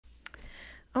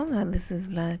Hola, this is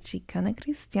La Chicana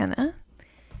Cristiana,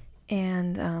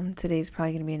 and today's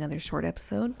probably going to be another short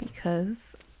episode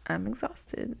because I'm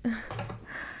exhausted.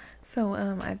 So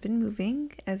I've been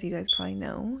moving, as you guys probably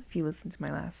know if you listened to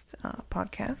my last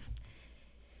podcast,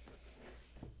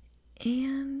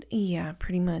 and yeah,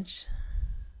 pretty much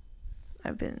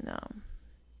I've been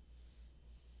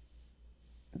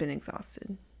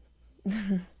exhausted.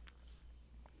 So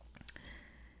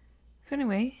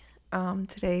anyway,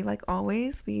 today, like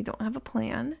always, we don't have a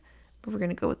plan, but we're going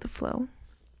to go with the flow.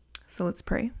 So let's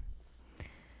pray.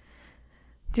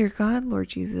 Dear God, Lord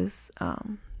Jesus,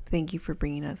 thank you for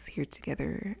bringing us here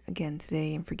together again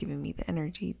today and for giving me the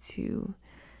energy to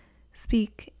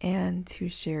speak and to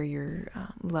share your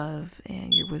love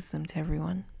and your wisdom to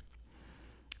everyone.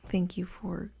 Thank you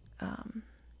for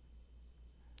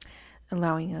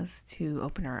allowing us to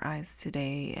open our eyes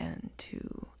today and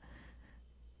to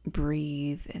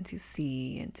breathe and to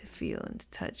see and to feel and to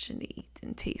touch and to eat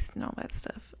and taste and all that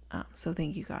stuff. So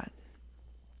thank you, God.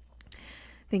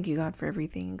 Thank you, God, for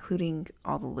everything, including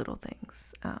all the little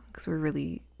things, because we're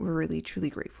really,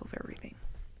 truly grateful for everything.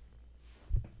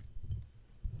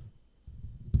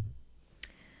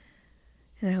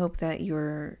 And I hope that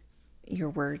your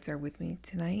words are with me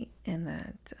tonight, and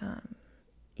that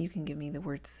you can give me the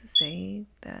words to say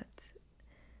that,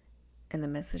 and the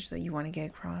message that you want to get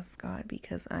across, God,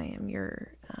 because I am your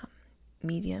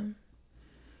medium,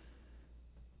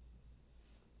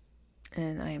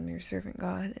 and I am your servant,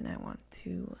 God, and I want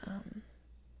to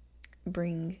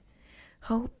bring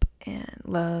hope and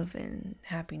love and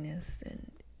happiness and,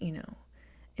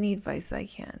 any advice I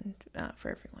can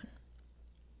for everyone.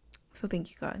 So thank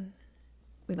you, God.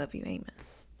 We love you. Amen.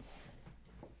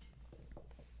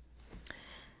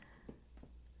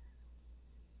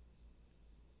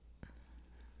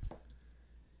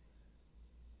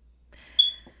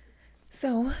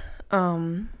 So,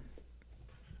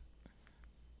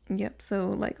 yep. So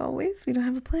like always, we don't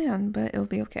have a plan, but it'll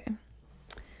be okay.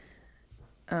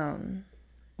 I'm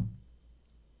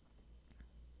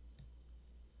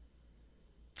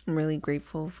really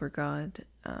grateful for God,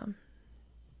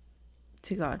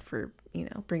 to God for,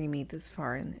 bringing me this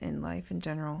far in life in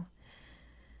general.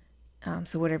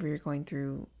 So whatever you're going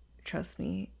through, trust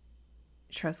me,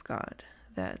 trust God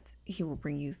that he will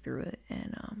bring you through it.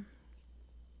 And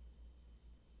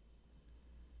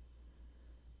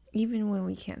even when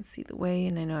we can't see the way,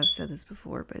 and I know I've said this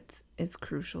before, but it's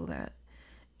crucial that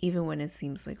even when it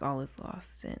seems like all is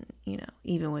lost, and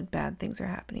even when bad things are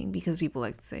happening, because people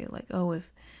like to say like, oh,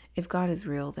 if God is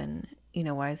real, then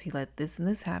why has he let this and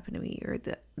this happen to me, or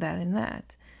that and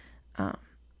that. But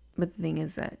the thing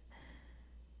is that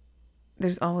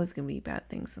there's always going to be bad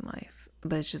things in life,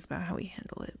 but it's just about how we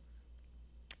handle it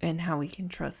and how we can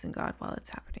trust in God while it's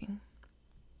happening.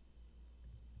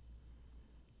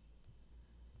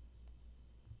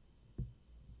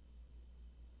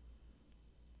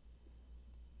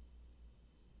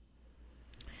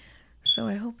 So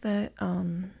I hope that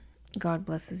God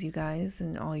blesses you guys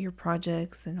and all your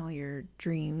projects and all your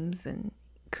dreams and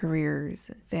careers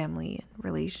and family and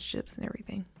relationships and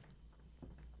everything.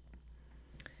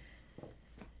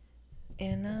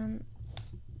 And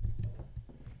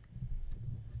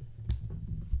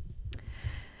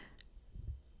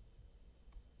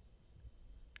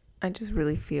I just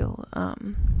really feel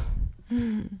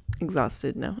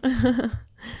exhausted. No,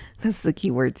 that's the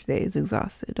key word today, is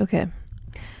exhausted. Okay.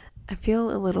 I feel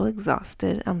a little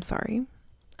exhausted. I'm sorry.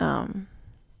 So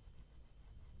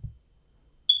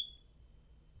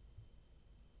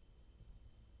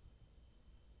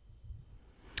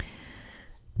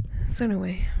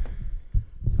anyway,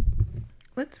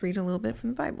 let's read a little bit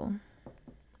from the Bible.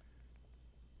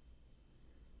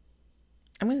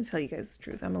 I'm going to tell you guys the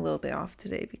truth. I'm a little bit off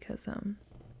today because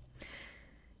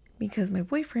my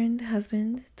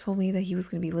husband told me that he was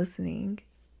going to be listening,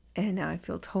 and now I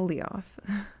feel totally off.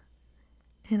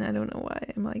 And I don't know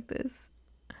why I'm like this.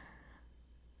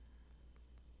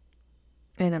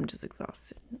 And I'm just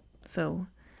exhausted. So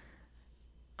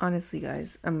honestly,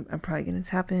 guys, I'm probably going to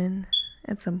tap in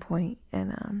at some point,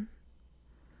 and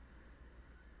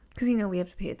because we have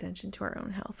to pay attention to our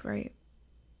own health, right?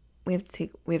 We have to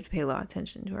pay a lot of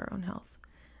attention to our own health.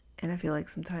 And I feel like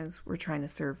sometimes we're trying to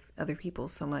serve other people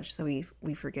so much that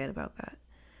we forget about that.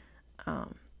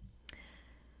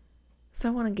 So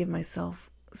I want to give myself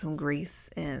some grace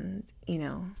and,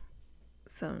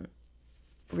 some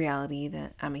reality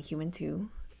that I'm a human too.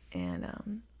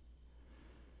 And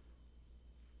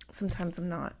sometimes I'm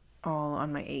not all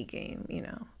on my A game,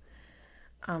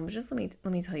 But just let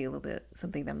me tell you a little bit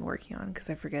something that I'm working on, because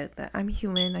I forget that I'm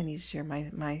human. I need to share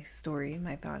my story,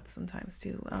 my thoughts sometimes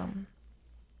too.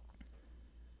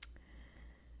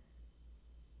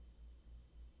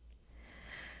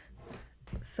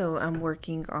 So I'm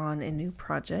working on a new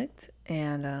project,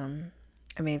 and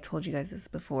I may have told you guys this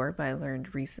before, but I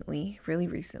learned recently, really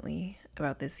recently,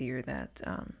 about this year that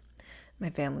my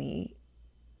family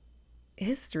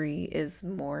history is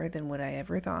more than what I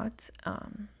ever thought.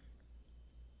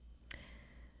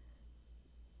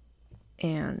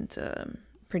 And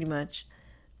pretty much,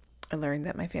 I learned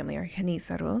that my family are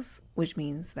Genízaros, which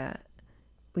means that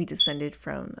we descended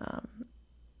from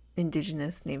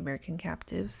indigenous Native American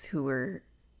captives who were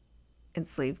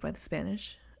enslaved by the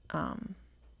Spanish. And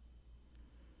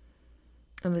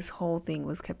this whole thing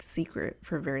was kept a secret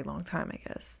for a very long time, I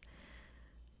guess.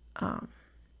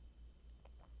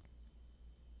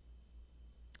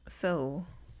 So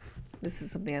this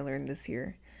is something I learned this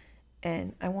year,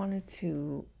 and I wanted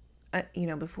to,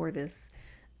 before this,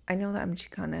 I know that I'm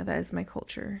Chicana. That is my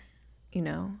culture.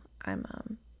 I'm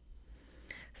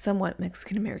somewhat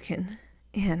Mexican American,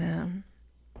 and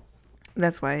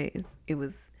that's why it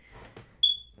was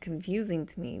confusing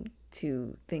to me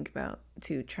to think about,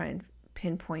 to try and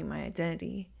pinpoint my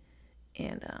identity.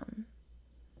 And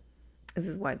this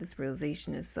is why this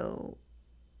realization is so,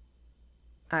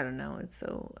 I don't know, it's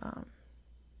so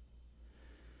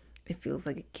it feels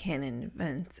like a canon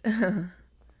event.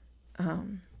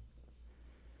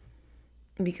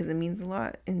 Because it means a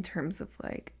lot in terms of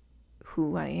like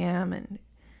who I am and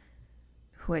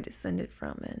who I descended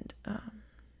from. And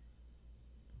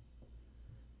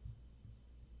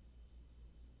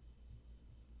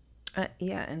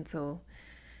and so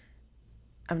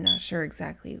I'm not sure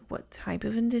exactly what type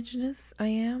of indigenous I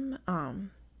am.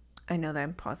 I know that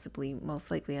I'm possibly most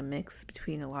likely a mix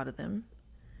between a lot of them.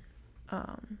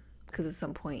 Because at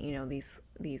some point, these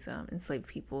enslaved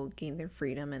people gained their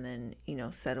freedom and then,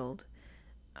 settled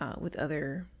with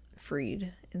other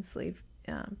freed enslaved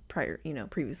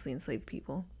previously enslaved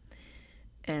people.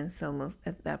 And so most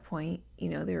at that point,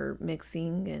 they're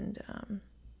mixing, and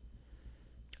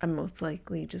I'm most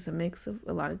likely just a mix of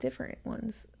a lot of different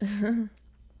ones.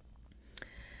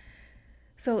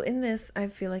 So in this, I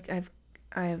feel like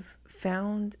I've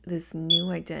found this new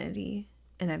identity,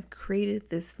 and I've created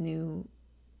this new.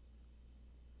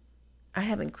 I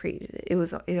haven't created it.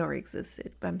 It already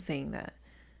existed, but I'm saying that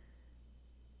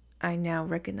I now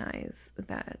recognize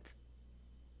that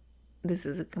this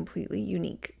is a completely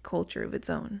unique culture of its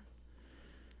own,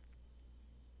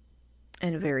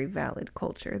 and a very valid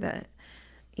culture that,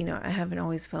 I haven't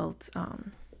always felt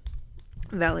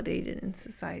validated in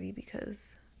society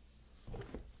because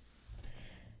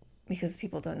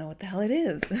people don't know what the hell it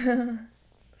is.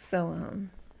 So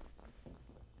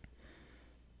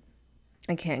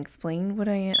I can't explain what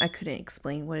I am. I couldn't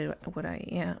explain what I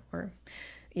am, or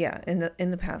in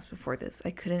the past before this, I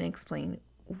couldn't explain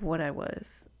what I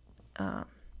was.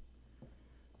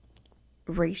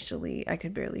 Racially, I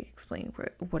could barely explain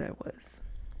what I was.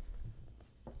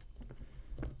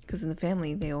 Because in the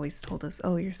family, they always told us,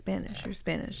 "Oh, you're Spanish,"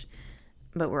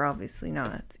 but we're obviously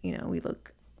not. We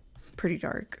look pretty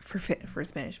dark for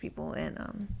Spanish people,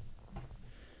 and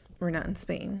we're not in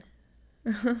Spain.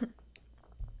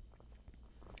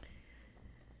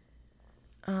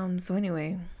 So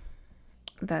anyway,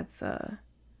 that's a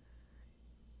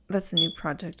new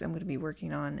project I'm going to be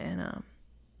working on, and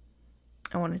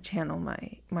I want to channel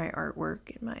my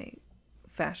artwork and my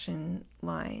fashion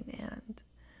line, and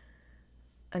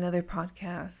another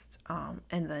podcast,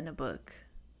 and then a book.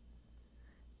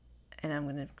 And I'm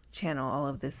going to channel all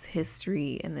of this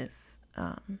history and this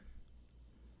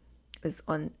this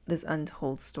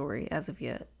untold story as of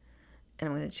yet. And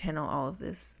I'm going to channel all of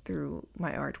this through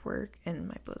my artwork and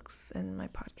my books and my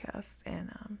podcast. And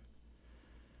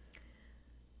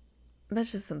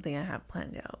that's just something I have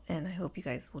planned out. And I hope you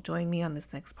guys will join me on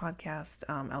this next podcast.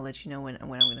 I'll let you know when I'm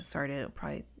going to start it.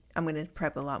 I'm going to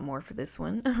prep a lot more for this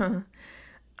one.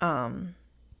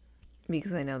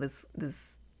 Because I know this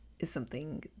is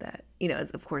something that,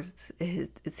 of course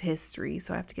it's history,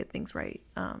 so I have to get things right.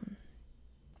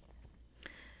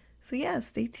 So yeah,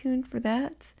 stay tuned for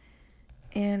that.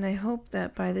 And I hope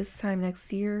that by this time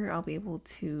next year, I'll be able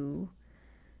to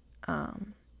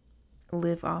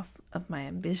live off of my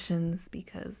ambitions,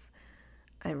 because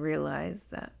I realize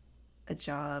that a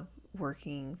job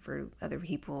working for other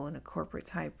people in a corporate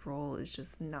type role is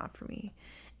just not for me.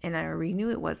 And I already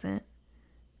knew it wasn't,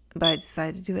 but I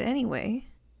decided to do it anyway,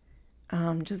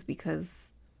 just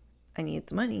because I needed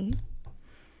the money.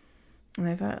 And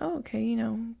I thought, oh, okay,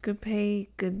 good pay,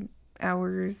 good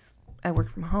hours, I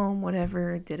work from home,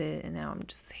 whatever, did it, and now I'm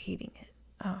just hating it.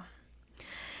 Oh.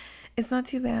 It's not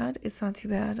too bad.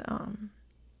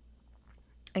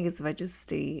 I guess if I just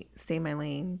stay in my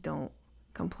lane, don't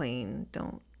complain,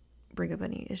 don't bring up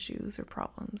any issues or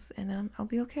problems, and I'll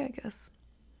be okay, I guess.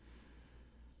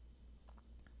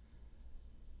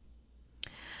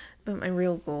 But my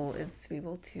real goal is to be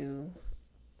able to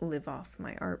live off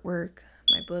my artwork,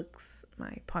 my books,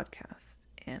 my podcast,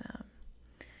 and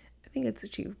I think it's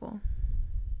achievable.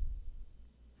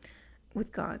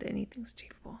 With God, anything's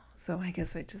achievable. So I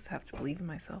guess I just have to believe in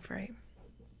myself, right?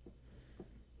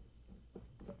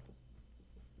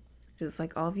 Just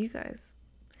like all of you guys.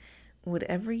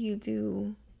 Whatever you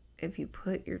do, if you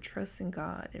put your trust in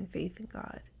God and faith in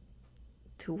God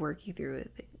to work you through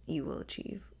it, you will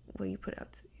achieve what you put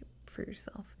out for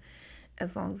yourself.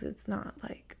 As long as it's not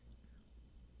like,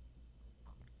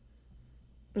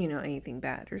 anything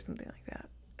bad or something like that.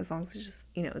 As long as it's just,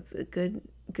 it's a good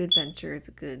venture. It's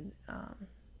a good,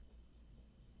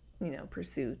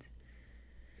 pursuit.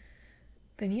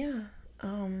 Then yeah.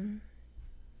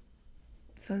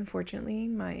 So unfortunately,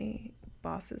 my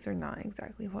bosses are not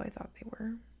exactly who I thought they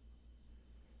were.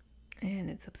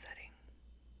 And it's upsetting.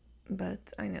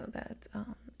 But I know that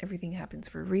everything happens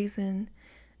for a reason.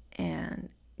 And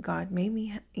God made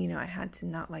me, I had to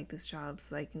not like this job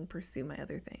so I can pursue my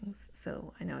other things.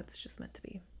 So I know it's just meant to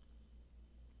be.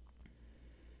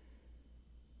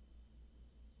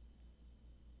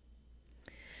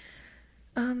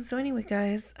 So anyway,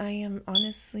 guys, I am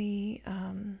honestly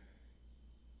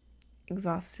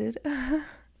exhausted.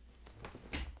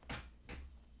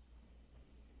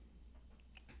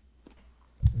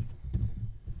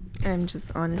 I'm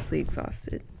just honestly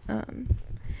exhausted.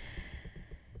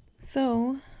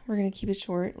 So we're gonna keep it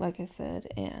short, like I said,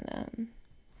 and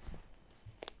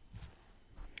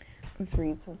let's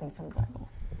read something from the Bible.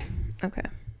 Okay.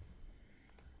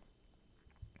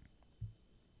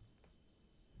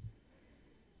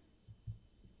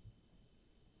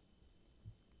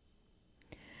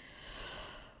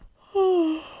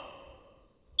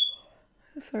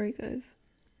 Sorry, guys.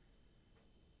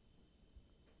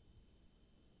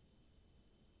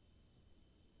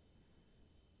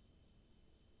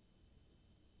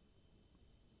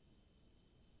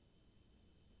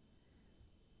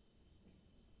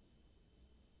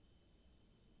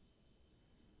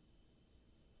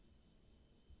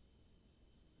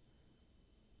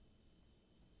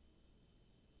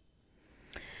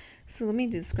 So let me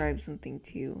describe something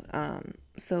to you.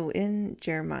 So in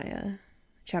Jeremiah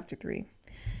chapter 3,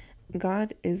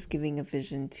 God is giving a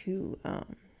vision to,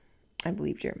 I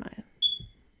believe, Jeremiah.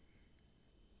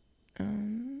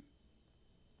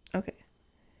 Okay.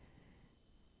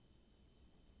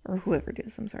 Or whoever it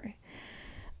is, I'm sorry.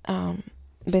 But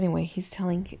anyway,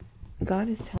 God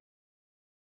is telling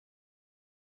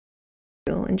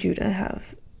Israel and Judah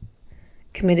have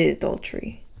committed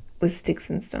adultery with sticks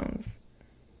and stones,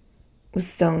 with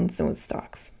stones and with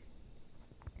stocks.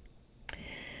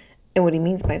 And what he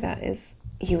means by that is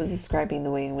he was describing the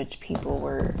way in which people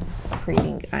were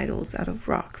creating idols out of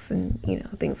rocks and,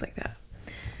 things like that.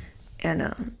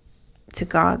 And to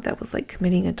God, that was like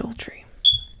committing adultery.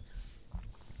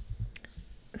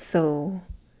 So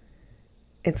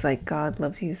it's like God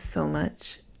loves you so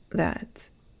much that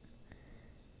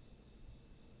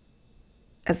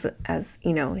as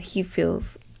he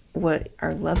feels what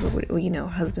our lover would,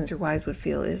 husbands or wives would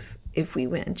feel if we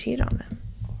went and cheated on them.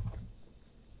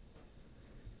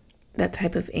 That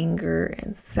type of anger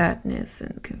and sadness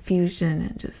and confusion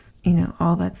and just,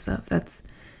 all that stuff.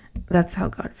 That's how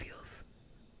God feels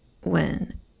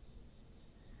when,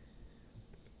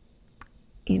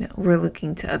 we're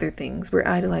looking to other things. We're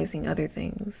idolizing other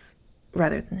things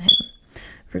rather than him.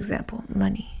 For example,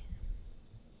 money.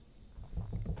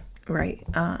 Right?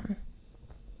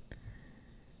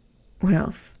 What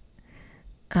else?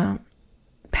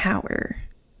 Power.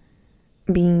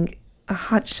 Being a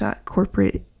hotshot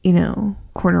corporate,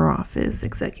 corner office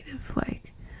executive.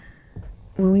 Like,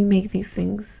 when we make these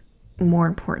things more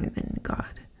important than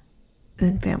God,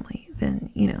 than family,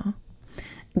 than,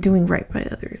 doing right by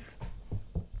others,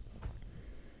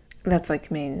 that's like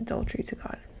committing adultery to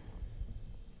God.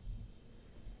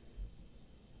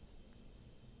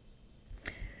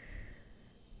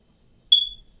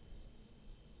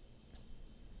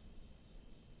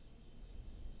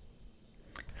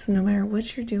 So no matter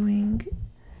what you're doing,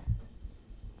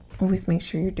 always make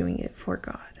sure you're doing it for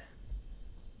God.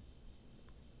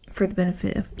 For the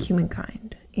benefit of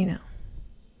humankind,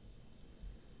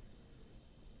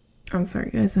 I'm sorry,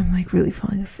 guys. I'm like really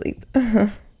falling asleep.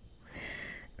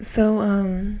 So,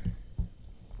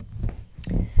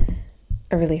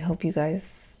 I really hope you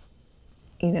guys,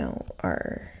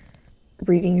 are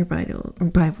reading your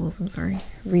Bibles. I'm sorry.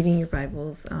 Reading your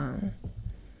Bibles,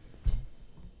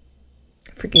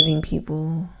 forgiving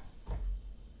people,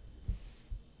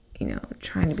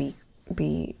 trying to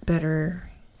be better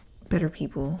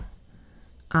people.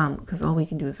 Because all we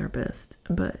can do is our best.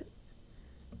 But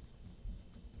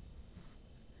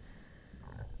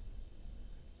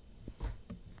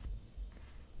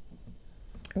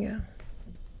Yeah.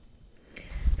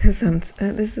 This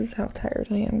is how tired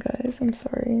I am, guys. I'm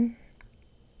sorry.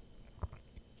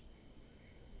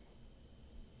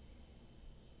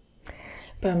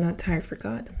 But I'm not tired for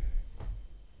God.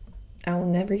 I will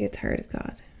never get tired of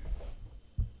God.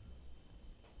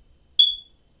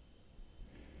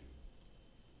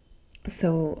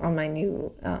 So on my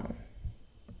new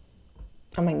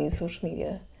social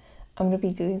media, I'm gonna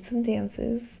be doing some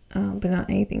dances, but not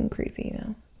anything crazy,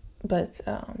 But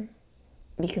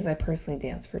because I personally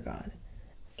dance for God,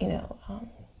 and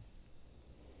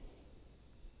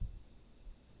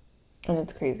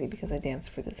it's crazy because I dance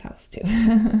for this house too.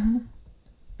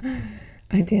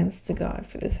 I danced to God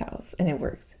for this house, and it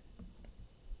worked.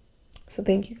 So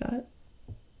thank you, God.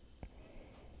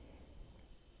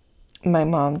 My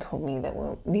mom told me that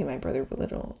when me and my brother were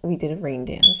little, we did a rain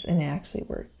dance, and it actually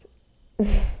worked.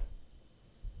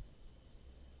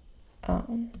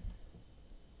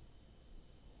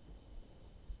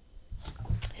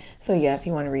 So yeah, if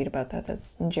you want to read about that,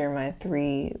 that's in Jeremiah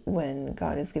 3, when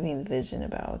God is giving the vision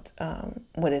about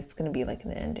what it's going to be like in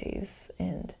the end days.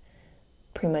 And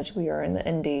pretty much we are in the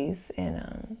end days,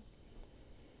 and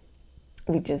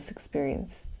we just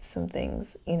experienced some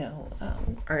things,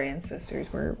 our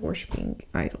ancestors were worshiping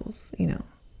idols,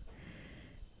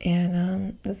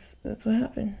 and that's what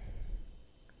happened.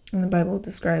 And the Bible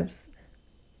describes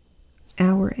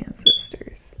our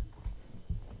ancestors,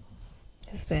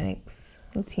 Hispanics,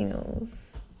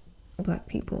 Latinos, Black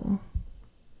people,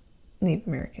 Native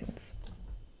Americans,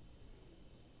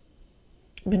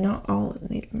 but not all of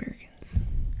the Native Americans.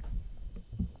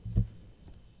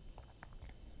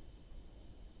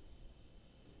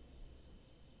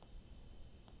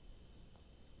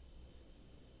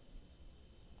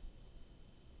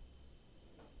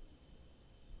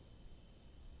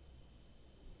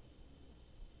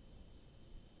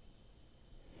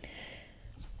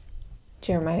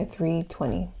 Jeremiah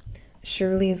 3:20.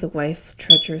 Surely as a wife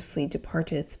treacherously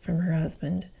departeth from her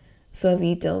husband, so have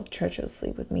ye dealt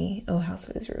treacherously with me, O house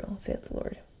of Israel, saith the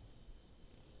Lord.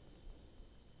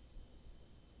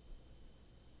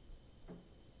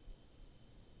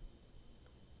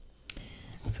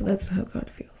 So that's how God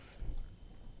feels.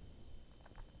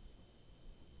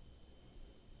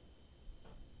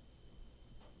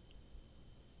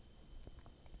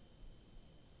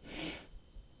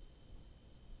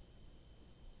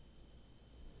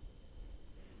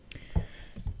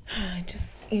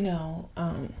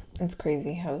 It's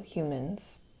crazy how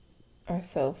humans are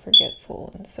so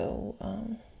forgetful and so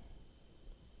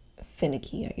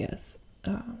finicky, I guess,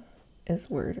 is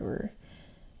word, or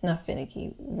not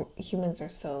finicky. Humans are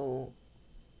so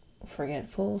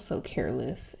forgetful, so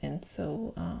careless, and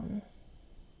so, I'm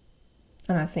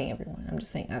not saying everyone, I'm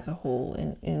just saying as a whole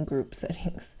in group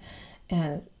settings.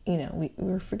 And,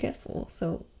 we're forgetful.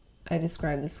 So I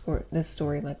describe this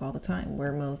story like all the time,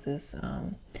 where Moses,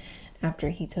 after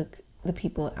he took the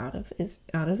people out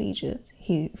of Egypt,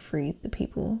 he freed the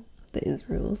people, the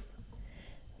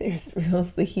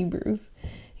Hebrews.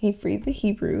 He freed the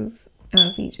Hebrews out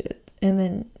of Egypt, and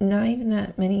then not even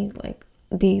that many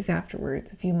days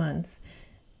afterwards, a few months,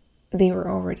 they were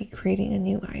already creating a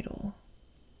new idol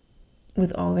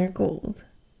with all their gold,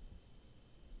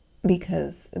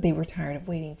 because they were tired of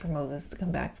waiting for Moses to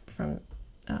come back from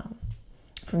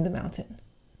the mountain,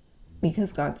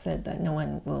 because God said that no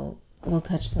one will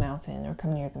touch the mountain or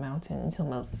come near the mountain until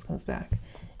Moses comes back,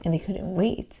 and they couldn't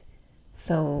wait.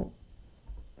 So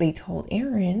they told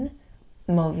Aaron,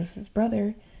 Moses'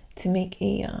 brother, to make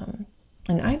an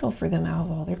idol for them out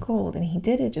of all their gold, and he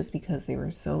did it just because they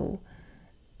were so,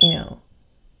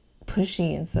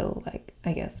 pushy and so,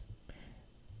 I guess,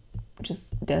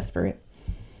 just desperate.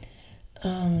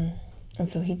 And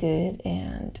so he did,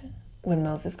 and when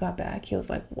Moses got back, he was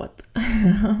like, "What the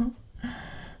hell?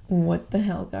 What the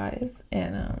hell, guys?"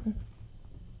 And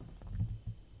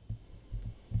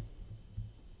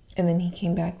then he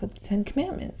came back with the 10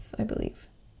 Commandments, I believe.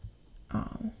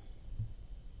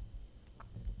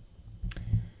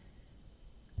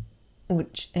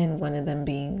 And one of them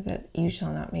being that you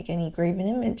shall not make any graven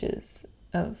images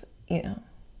of,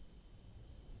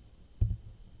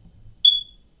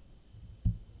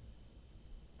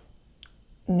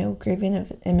 no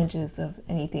graven images of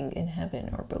anything in heaven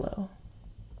or below.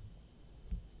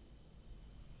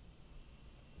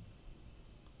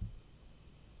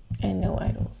 And no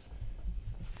idols.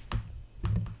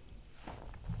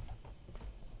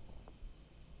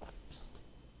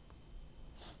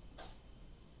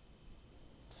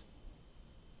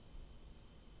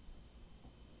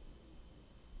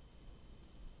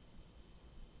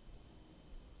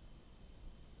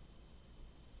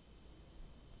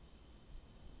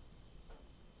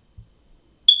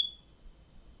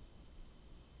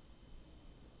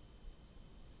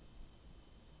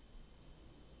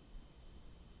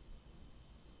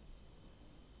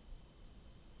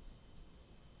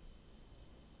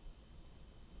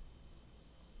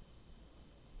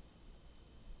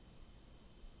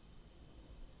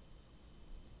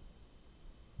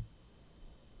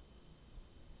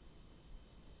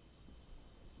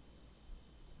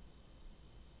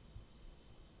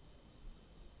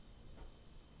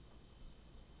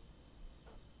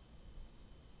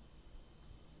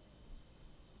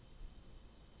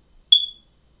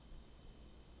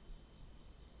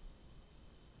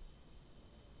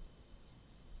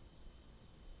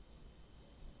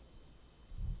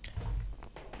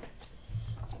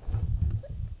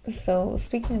 So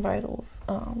speaking of idols,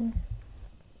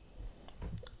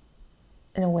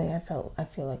 in a way, I feel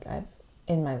like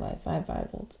in my life, I've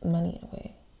idoled money in a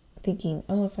way, thinking,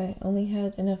 oh, if I only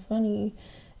had enough money,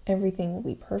 everything will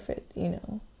be perfect,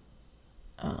 And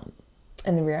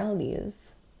the reality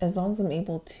is, as long as I'm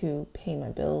able to pay my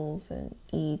bills and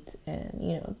eat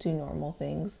and, do normal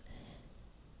things,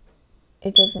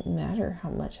 it doesn't matter how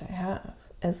much I have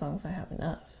as long as I have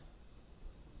enough.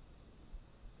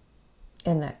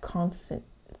 And that constant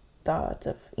thought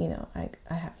of, I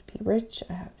have to be rich,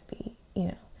 I have to be,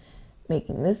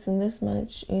 making this and this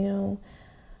much,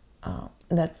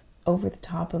 that's over the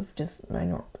top of just my,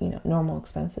 normal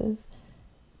expenses.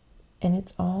 And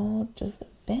it's all just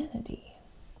vanity.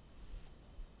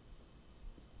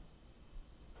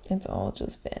 It's all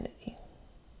just vanity.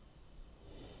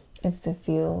 It's to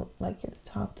feel like you're the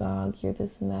top dog, you're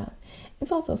this and that.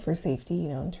 It's also for safety,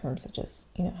 in terms of just,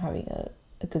 having a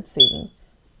good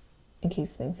savings in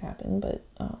case things happen. But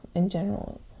in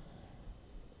general,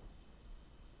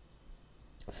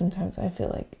 sometimes I feel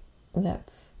like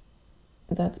that's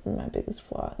been my biggest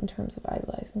flaw in terms of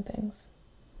idolizing things.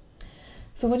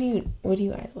 So what do you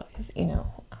idolize?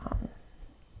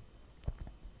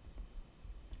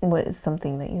 What is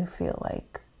something that you feel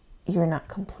like you're not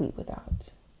complete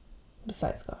without,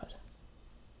 besides God?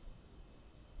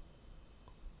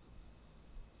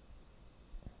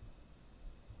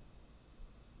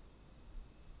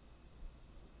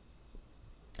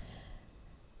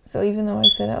 So even though I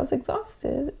said I was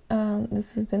exhausted,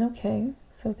 this has been okay.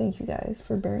 So thank you guys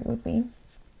for bearing with me.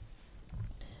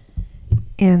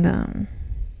 And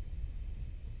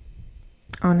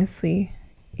honestly,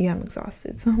 yeah, I'm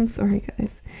exhausted. So I'm sorry,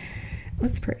 guys.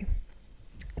 Let's pray.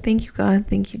 Thank you, God.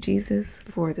 Thank you, Jesus,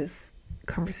 for this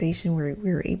conversation we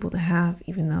were able to have,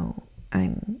 even though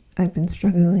I've been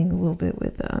struggling a little bit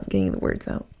with getting the words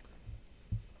out.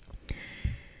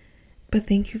 But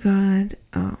thank you, God.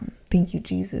 Thank you,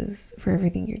 Jesus, for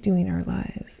everything you're doing in our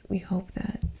lives. We hope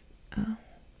that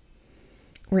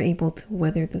we're able to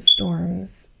weather the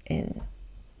storms in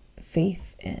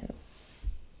faith and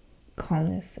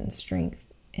calmness and strength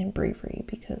and bravery,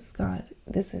 because God,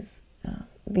 these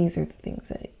are the things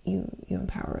that you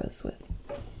empower us with,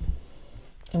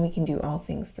 and we can do all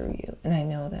things through you. And I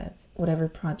know that whatever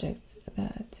project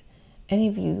that any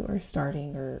of you are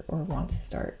starting or want to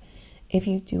start, if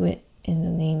you do it in the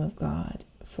name of God,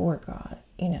 for God,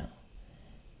 it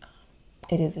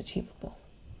is achievable.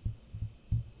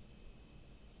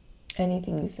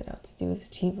 Anything you set out to do is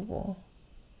achievable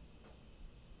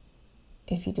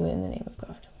if you do it in the name of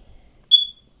God.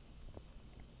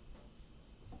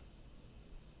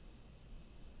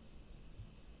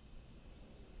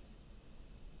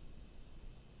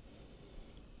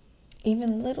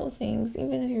 Even little things,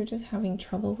 even if you're just having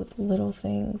trouble with little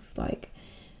things, like,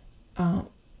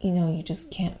 you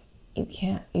just can't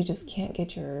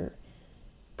get your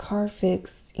car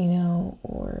fixed,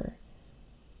 or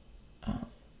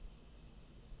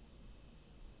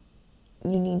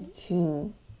you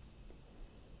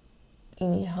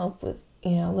need help with,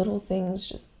 little things.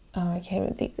 Just, I can't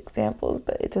even think of examples,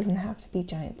 but it doesn't have to be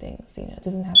giant things, it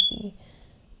doesn't have to be,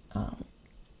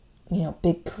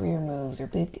 big career moves or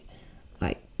big,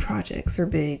 like, projects or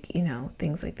big,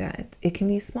 things like that. It can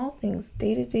be small things,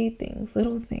 day-to-day things,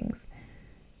 little things.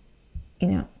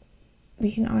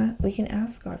 We can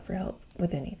ask God for help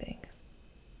with anything.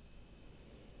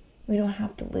 We don't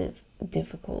have to live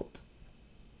difficult.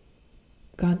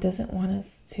 God doesn't want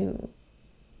us to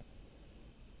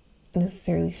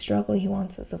necessarily struggle. He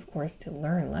wants us, of course, to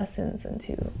learn lessons and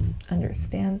to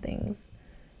understand things.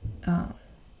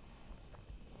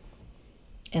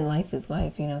 And life is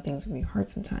life, things will be hard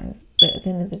sometimes. But at the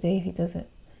end of the day,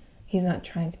 he's not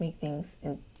trying to make things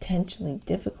intentionally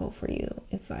difficult for you.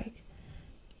 It's like,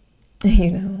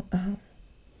 he's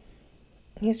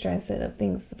trying to set up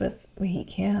things the best way he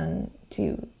can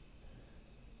to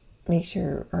make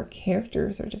sure our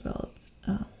characters are developed.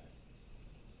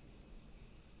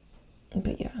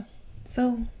 But yeah,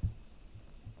 so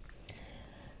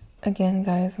again,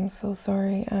 guys, I'm so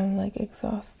sorry. I'm like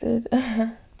exhausted.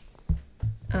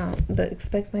 But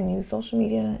expect my new social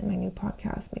media and my new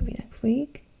podcast maybe next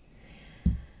week.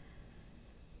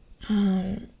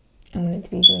 I'm going to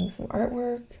be doing some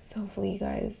artwork, so hopefully you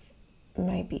guys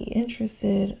might be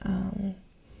interested. I'm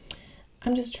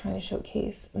just trying to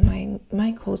showcase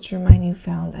my culture, my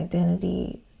newfound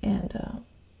identity, and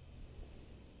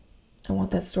I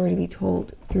want that story to be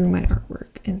told through my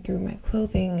artwork and through my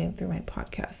clothing and through my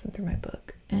podcast and through my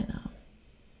book. And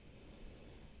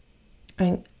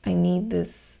I need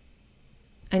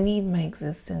my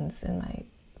existence and my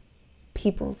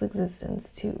people's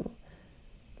existence to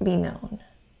be known.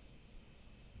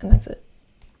 And that's it.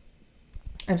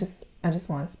 I just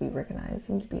want us to be recognized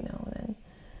and to be known, and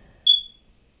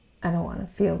I don't want to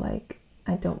feel like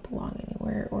I don't belong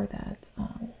anywhere, or that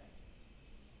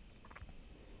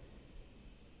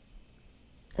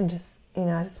and just,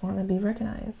 I just want to be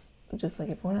recognized just like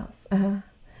everyone else.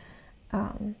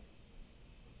 And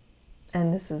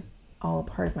this is all a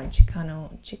part of my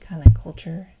Chicana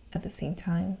culture at the same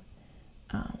time,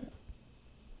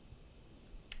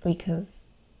 because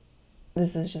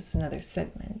this is just another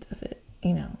segment of it,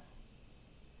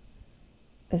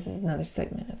 This is another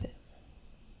segment of it.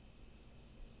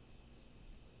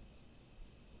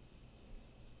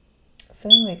 So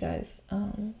anyway, guys,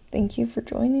 thank you for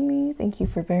joining me. Thank you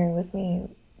for bearing with me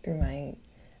through my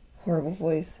horrible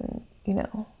voice and,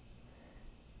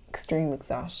 extreme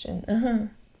exhaustion. I'm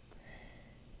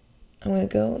going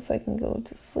to go so I can go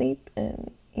to sleep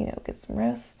and, get some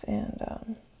rest.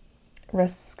 And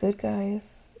rest is good,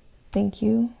 guys. Thank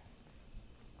you.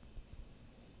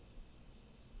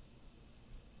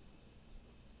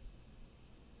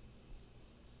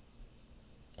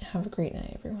 Have a great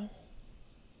night, everyone.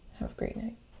 Have a great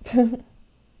night.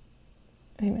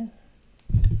 Amen.